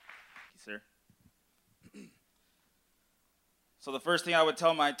sir. So the first thing I would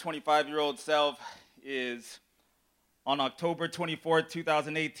tell my 25-year-old self is on October 24th,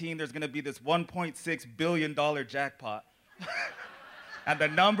 2018, there's going to be this $1.6 billion jackpot. And the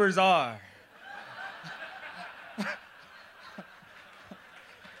numbers are...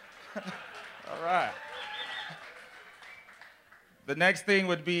 All right. The next thing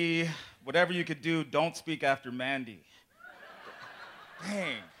would be, whatever you could do, don't speak after Mandy.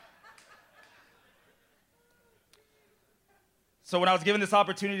 Dang. So when I was given this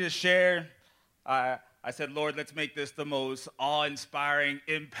opportunity to share, I said, Lord, let's make this the most awe-inspiring,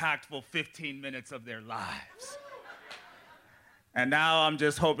 impactful 15 minutes of their lives. And now I'm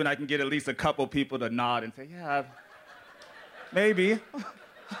just hoping I can get at least a couple people to nod and say, yeah, maybe.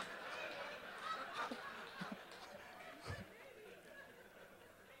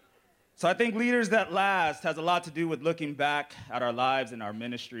 So I think Leaders That Last has a lot to do with looking back at our lives and our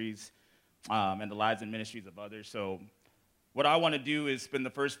ministries and the lives and ministries of others. So what I want to do is spend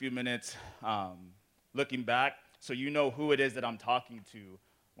the first few minutes looking back so you know who it is that I'm talking to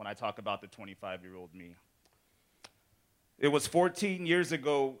when I talk about the 25-year-old me. It was 14 years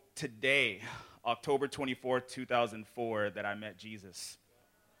ago today, October 24th, 2004, that I met Jesus.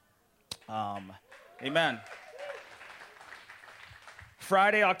 Amen.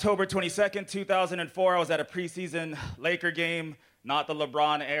 Friday, October 22nd, 2004, I was at a preseason Laker game, not the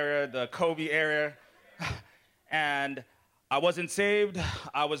LeBron era, the Kobe era. And I wasn't saved.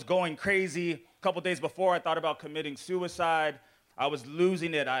 I was going crazy. A couple days before, I thought about committing suicide. I was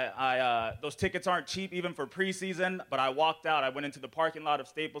losing it. Those tickets aren't cheap even for preseason, but I walked out. I went into the parking lot of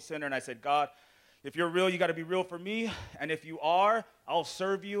Staples Center, and I said, God, if you're real, you got to be real for me. And if you are, I'll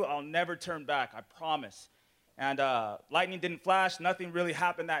serve you. I'll never turn back. I promise. And lightning didn't flash. Nothing really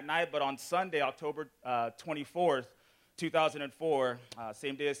happened that night. But on Sunday, October 24th, 2004,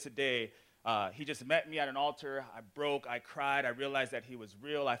 same day as today, he just met me at an altar. I broke. I cried. I realized that he was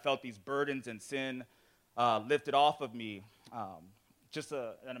real. I felt these burdens and sin lifted off of me. Just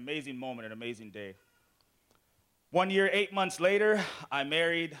an amazing moment, an amazing day. 1 year, 8 months later, I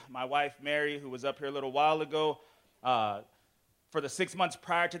married my wife, Mary, who was up here a little while ago. For the 6 months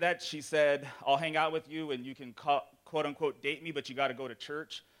prior to that, she said, I'll hang out with you and you can quote unquote date me, but you got to go to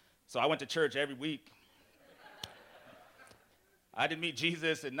church. So I went to church every week. I didn't meet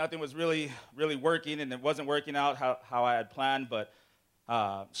Jesus and nothing was really working, and it wasn't working out how I had planned, but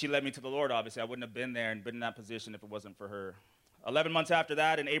she led me to the Lord, obviously. I wouldn't have been there and been in that position if it wasn't for her. 11 months after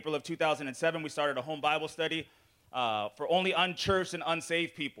that, in April of 2007, we started a home Bible study for only unchurched and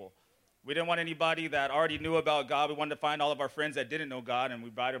unsaved people. We didn't want anybody that already knew about God. We wanted to find all of our friends that didn't know God, and we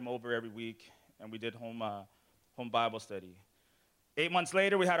invited them over every week, and we did home Bible study. 8 months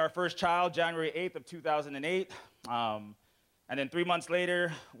later, we had our first child, January 8th of 2008. And then 3 months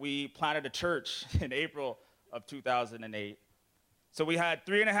later, we planted a church in April of 2008. So we had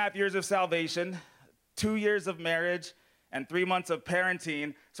 3.5 years of salvation, 2 years of marriage, and 3 months of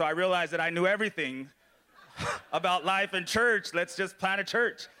parenting. So I realized that I knew everything about life and church. Let's just plant a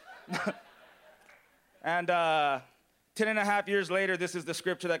church. And 10.5 years later, this is the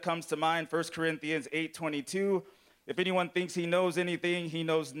scripture that comes to mind, 1 Corinthians 8:22. If anyone thinks he knows anything, he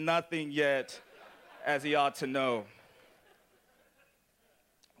knows nothing yet as he ought to know.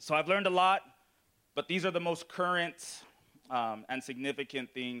 So I've learned a lot, but these are the most current and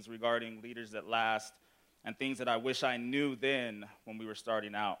significant things regarding Leaders That Last and things that I wish I knew then when we were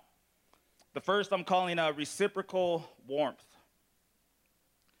starting out. The first I'm calling a reciprocal warmth.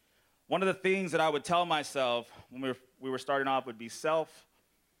 One of the things that I would tell myself when we were starting off would be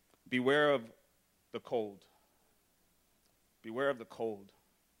beware of the cold. Beware of the cold.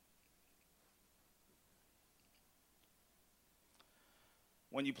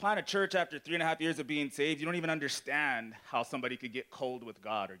 When you plant a church after 3.5 years of being saved, you don't even understand how somebody could get cold with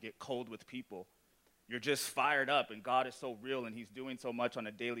God or get cold with people. You're just fired up, and God is so real, and he's doing so much on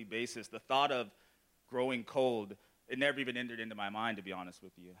a daily basis. The thought of growing cold, it never even entered into my mind, to be honest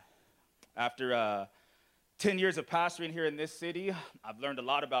with you. After 10 years of pastoring here in this city, I've learned a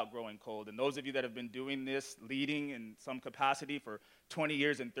lot about growing cold. And those of you that have been doing this, leading in some capacity for 20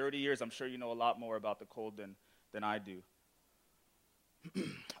 years and 30 years, I'm sure you know a lot more about the cold than I do.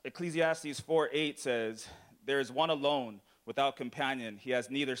 Ecclesiastes 4:8 says, there is one alone without companion. He has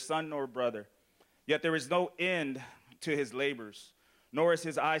neither son nor brother. Yet there is no end to his labors, nor is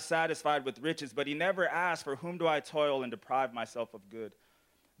his eye satisfied with riches. But he never asks, for whom do I toil and deprive myself of good?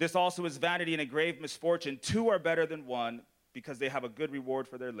 This also is vanity and a grave misfortune. Two are better than one, because they have a good reward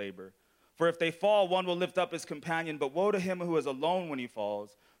for their labor. For if they fall, one will lift up his companion. But woe to him who is alone when he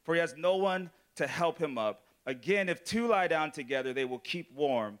falls, for he has no one to help him up. Again, if two lie down together, they will keep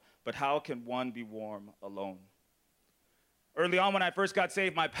warm. but how can one be warm alone? Early on when I first got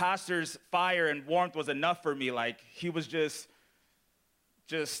saved, my pastor's fire and warmth was enough for me. Like, he was just,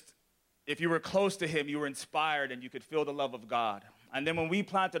 if you were close to him, you were inspired and you could feel the love of God. And then when we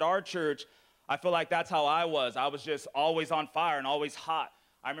planted our church, I feel like that's how I was. I was just always on fire and always hot.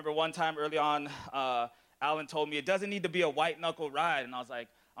 I remember one time early on, Alan told me, it doesn't need to be a white knuckle ride. And I was like,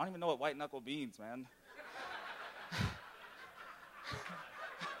 I don't even know what white knuckle means, man.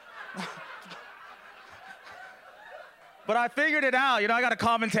 But I figured it out. I got a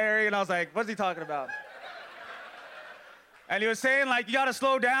commentary, and I was like, what's he talking about? And he was saying, like, you got to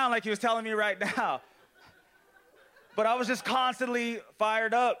slow down, like he was telling me right now. But I was just constantly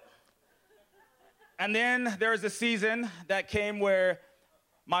fired up. And then there was a season that came where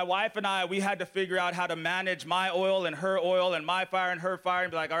my wife and I, we had to figure out how to manage my oil and my fire and her fire,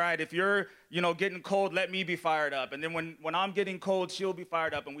 and be like, all right, if you're, getting cold, let me be fired up. And then when I'm getting cold, she'll be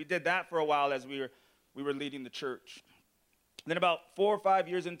fired up. And we did that for a while as we were leading the church. Then about 4 or 5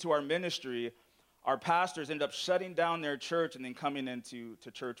 years into our ministry, our pastors ended up shutting down their church and then coming into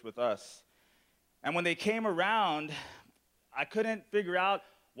church with us. And when they came around, I couldn't figure out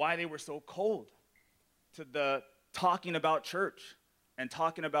why they were so cold to the talking about church and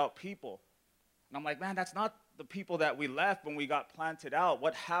talking about people. And I'm like, man, that's not the people that we left when we got planted out.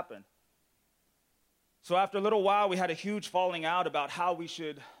 What happened? So after a little while, we had a huge falling out about how we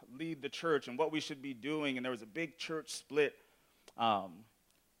should lead the church and what we should be doing. And there was a big church split.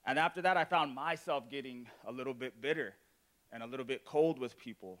 And after that, I found myself getting a little bit bitter and a little bit cold with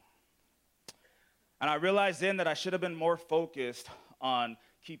people. And I realized then that I should have been more focused on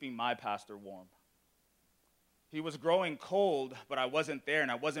keeping my pastor warm. He was growing cold, but I wasn't there, and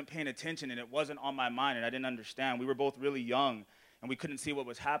I wasn't paying attention, and it wasn't on my mind, and I didn't understand. We were both really young, and we couldn't see what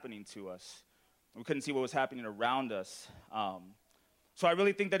was happening to us. We couldn't see what was happening around us. So I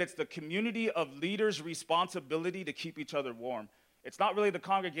really think that it's the community of leaders' responsibility to keep each other warm. It's not really the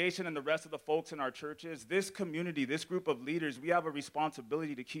congregation and the rest of the folks in our churches. This community, this group of leaders, we have a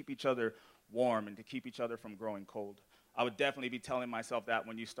responsibility to keep each other warm and to keep each other from growing cold. I would definitely be telling myself that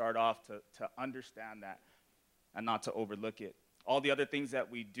when you start off, to understand that and not to overlook it. All the other things that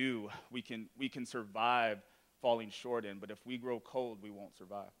we do, we can survive falling short in, but if we grow cold, we won't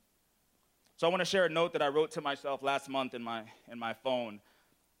survive. So I want to share a note that I wrote to myself last month in my phone.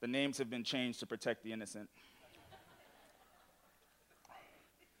 The names have been changed to protect the innocent.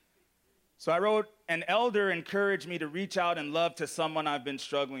 So I wrote, an elder encouraged me to reach out and love to someone I've been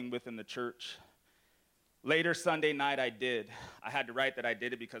struggling with in the church. Later Sunday night, I did. I had to write that I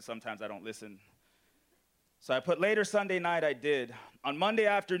did it because sometimes I don't listen. So I put later Sunday night, I did. On Monday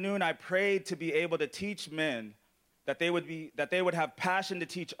afternoon, I prayed to be able to teach men that they would have passion to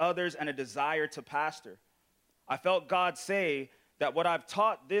teach others and a desire to pastor. I felt God say that what I've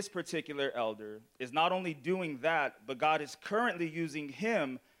taught this particular elder is not only doing that, but God is currently using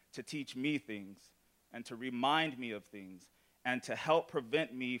him to teach me things and to remind me of things and to help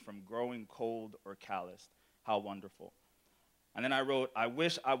prevent me from growing cold or calloused. How wonderful. And then I wrote, I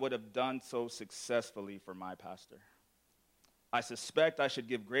wish I would have done so successfully for my pastor. I suspect I should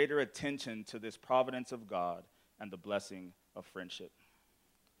give greater attention to this providence of God and the blessing of friendship.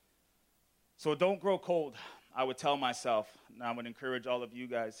 So don't grow cold, I would tell myself, and I would encourage all of you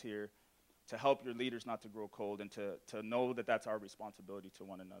guys here to help your leaders not to grow cold and to know that that's our responsibility to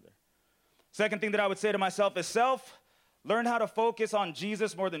one another. Second thing that I would say to myself is learn how to focus on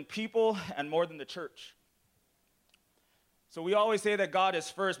Jesus more than people and more than the church. So we always say that God is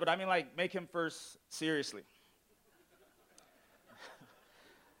first, but I mean, like, make him first seriously.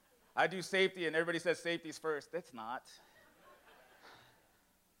 I do safety, and everybody says safety's first. It's not.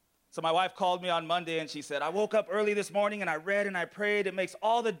 So my wife called me on Monday, and she said, I woke up early this morning, and I read and I prayed. It makes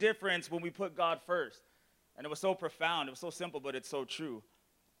all the difference when we put God first. And it was so profound. It was so simple, but it's so true.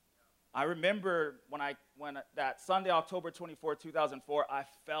 I remember when that Sunday, October 24, 2004, I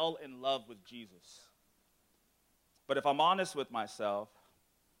fell in love with Jesus. But if I'm honest with myself,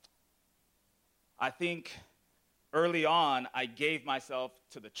 I think early on, I gave myself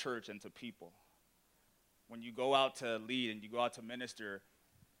to the church and to people. When you go out to lead and you go out to minister,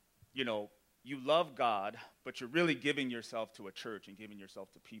 you love God, but you're really giving yourself to a church and giving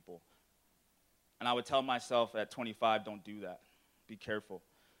yourself to people. And I would tell myself at 25, don't do that. Be careful.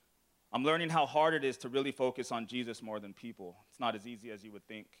 I'm learning how hard it is to really focus on Jesus more than people. It's not as easy as you would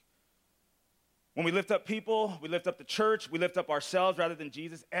think. When we lift up people, we lift up the church, we lift up ourselves rather than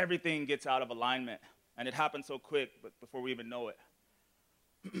Jesus, everything gets out of alignment. And it happens so quick, but before we even know it.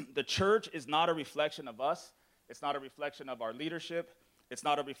 The church is not a reflection of us. It's not a reflection of our leadership. It's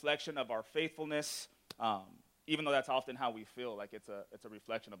not a reflection of our faithfulness. even though that's often how we feel, like it's a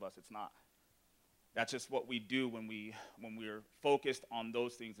reflection of us. It's not. That's just what we do when we're focused on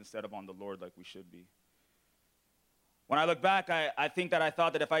those things instead of on the Lord like we should be. When I look back, I think that I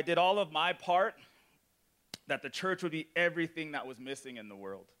thought that if I did all of my part, that the church would be everything that was missing in the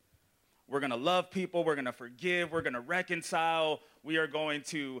world. We're going to love people, we're going to forgive, we're going to reconcile, we are going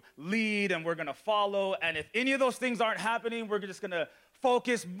to lead, and we're going to follow. And if any of those things aren't happening, we're just going to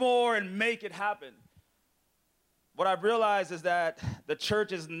focus more and make it happen. What I've realized is that the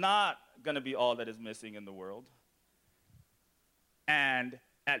church is not going to be all that is missing in the world. And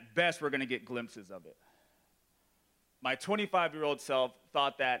at best, we're going to get glimpses of it. My 25-year-old self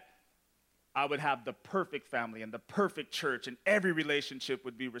thought that I would have the perfect family and the perfect church, and every relationship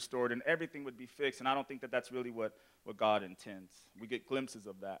would be restored and everything would be fixed. And I don't think that that's really what God intends. We get glimpses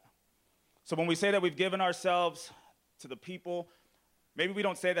of that. So when we say that we've given ourselves to the people, maybe we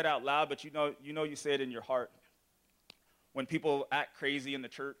don't say that out loud, but you know you say it in your heart. When people act crazy in the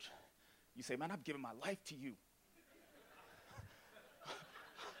church, you say, man, I've given my life to you.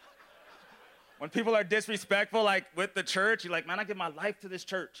 When people are disrespectful, like with the church, you're like, man, I give my life to this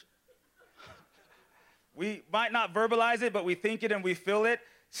church. We might not verbalize it, but we think it and we feel it.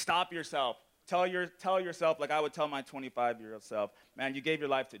 Stop yourself. Tell yourself, like I would tell my 25-year-old self, man, you gave your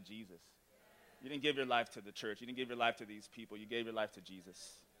life to Jesus. You didn't give your life to the church. You didn't give your life to these people. You gave your life to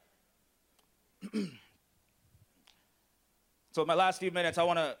Jesus. So in my last few minutes, I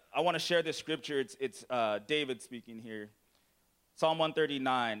want to share this scripture. It's David speaking here. Psalm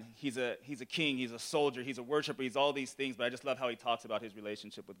 139. He's a king. He's a soldier. He's a worshiper. He's all these things. But I just love how he talks about his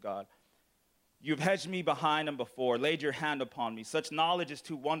relationship with God. You've hedged me behind and before, laid your hand upon me. Such knowledge is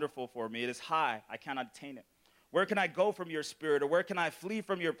too wonderful for me. It is high. I cannot attain it. Where can I go from your spirit, or where can I flee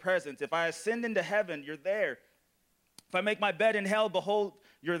from your presence? If I ascend into heaven, you're there. If I make my bed in hell, behold,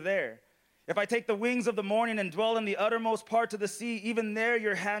 you're there. If I take the wings of the morning and dwell in the uttermost parts of the sea, even there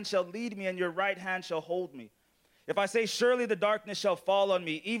your hand shall lead me and your right hand shall hold me. If I say, surely the darkness shall fall on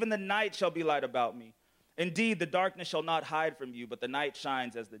me, even the night shall be light about me. Indeed, the darkness shall not hide from you, but the night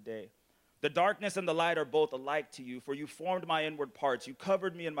shines as the day. The darkness and the light are both alike to you, for you formed my inward parts. You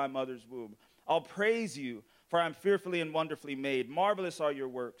covered me in my mother's womb. I'll praise you, for I am fearfully and wonderfully made. Marvelous are your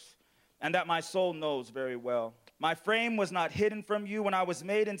works, and that my soul knows very well. My frame was not hidden from you when I was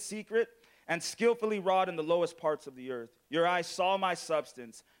made in secret and skillfully wrought in the lowest parts of the earth. Your eyes saw my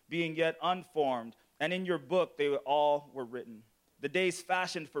substance, being yet unformed, and in your book they all were written. The days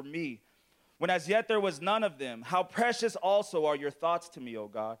fashioned for me, when as yet there was none of them. How precious also are your thoughts to me, O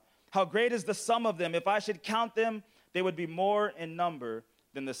God. How great is the sum of them. If I should count them, they would be more in number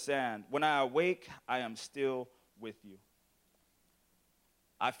than the sand. When I awake, I am still with you.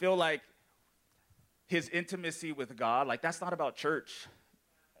 I feel like his intimacy with God, like that's not about church.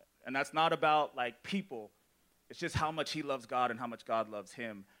 And that's not about like people. It's just how much he loves God and how much God loves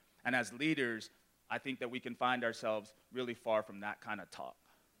him. And as leaders, I think that we can find ourselves really far from that kind of talk.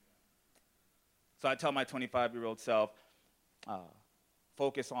 So I tell my 25-year-old self,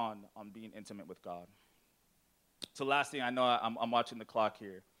 focus on being intimate with God. So last thing, I know I'm watching the clock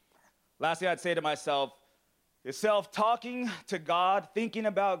here. Last thing I'd say to myself is self-talking to God, thinking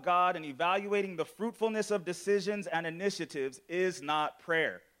about God, and evaluating the fruitfulness of decisions and initiatives is not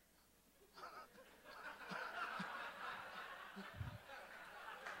prayer.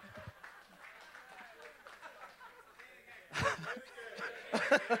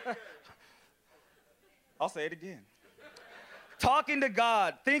 I'll say it again. Talking to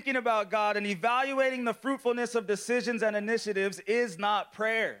God, thinking about God, and evaluating the fruitfulness of decisions and initiatives is not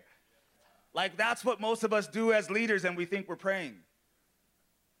prayer. Like, that's what most of us do as leaders, and we think we're praying.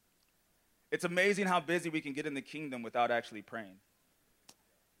 It's amazing how busy we can get in the kingdom without actually praying.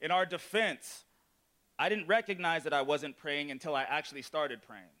 In our defense, I didn't recognize that I wasn't praying until I actually started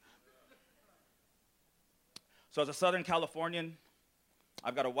praying. So as a Southern Californian,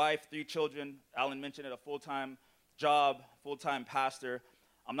 I've got a wife, 3 children. Alan mentioned it, a full-time job, full-time pastor.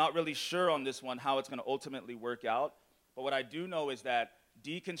 I'm not really sure on this one how it's going to ultimately work out, but what I do know is that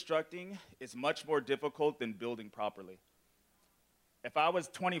deconstructing is much more difficult than building properly. If I was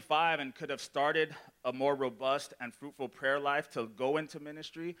 25 and could have started a more robust and fruitful prayer life to go into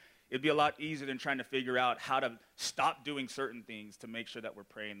ministry, it'd be a lot easier than trying to figure out how to stop doing certain things to make sure that we're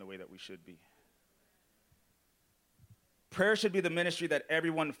praying the way that we should be. Prayer should be the ministry that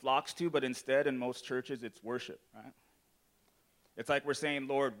everyone flocks to, but instead, in most churches, it's worship, right? It's like we're saying,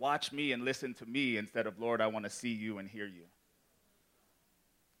 Lord, watch me and listen to me, instead of, Lord, I want to see you and hear you.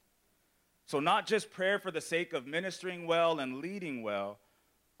 So not just prayer for the sake of ministering well and leading well.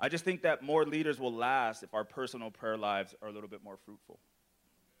 I just think that more leaders will last if our personal prayer lives are a little bit more fruitful.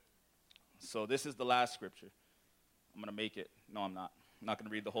 So this is the last scripture. I'm going to make it. No, I'm not. I'm not going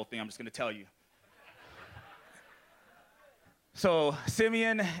to read the whole thing. I'm just going to tell you. So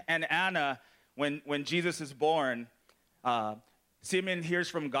Simeon and Anna, when Jesus is born, Simeon hears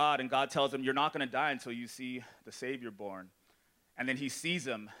from God, and God tells him, you're not going to die until you see the Savior born. And then he sees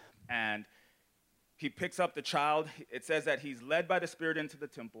him, and he picks up the child. It says that he's led by the Spirit into the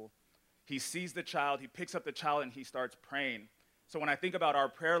temple. He sees the child, he picks up the child, and he starts praying. So when I think about our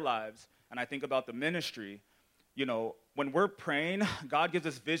prayer lives, and I think about the ministry, you know, when we're praying, God gives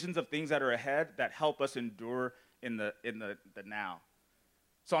us visions of things that are ahead that help us endure in the now.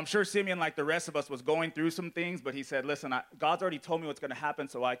 So I'm sure Simeon, like the rest of us, was going through some things, but he said, listen, God's already told me what's going to happen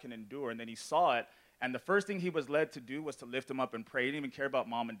so I can endure. And then he saw it, and the first thing he was led to do was to lift him up and pray. He didn't even care about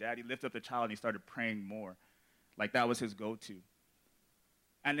mom and dad. He lifted up the child, and he started praying more. Like that was his go-to.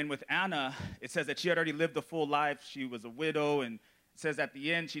 And then with Anna, it says that she had already lived a full life. She was a widow, and it says at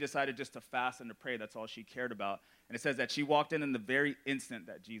the end, she decided just to fast and to pray. That's all she cared about. And it says that she walked in the very instant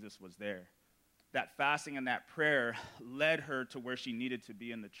that Jesus was there. That fasting and that prayer led her to where she needed to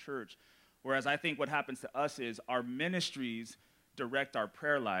be in the church. Whereas I think what happens to us is our ministries direct our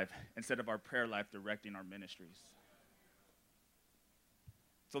prayer life instead of our prayer life directing our ministries.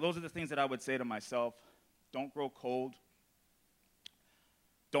 So those are the things that I would say to myself. Don't grow cold.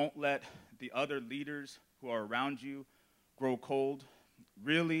 Don't let the other leaders who are around you grow cold.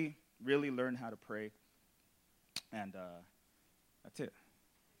 Really, really learn how to pray. And that's it.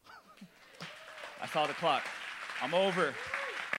 I saw the clock. I'm over.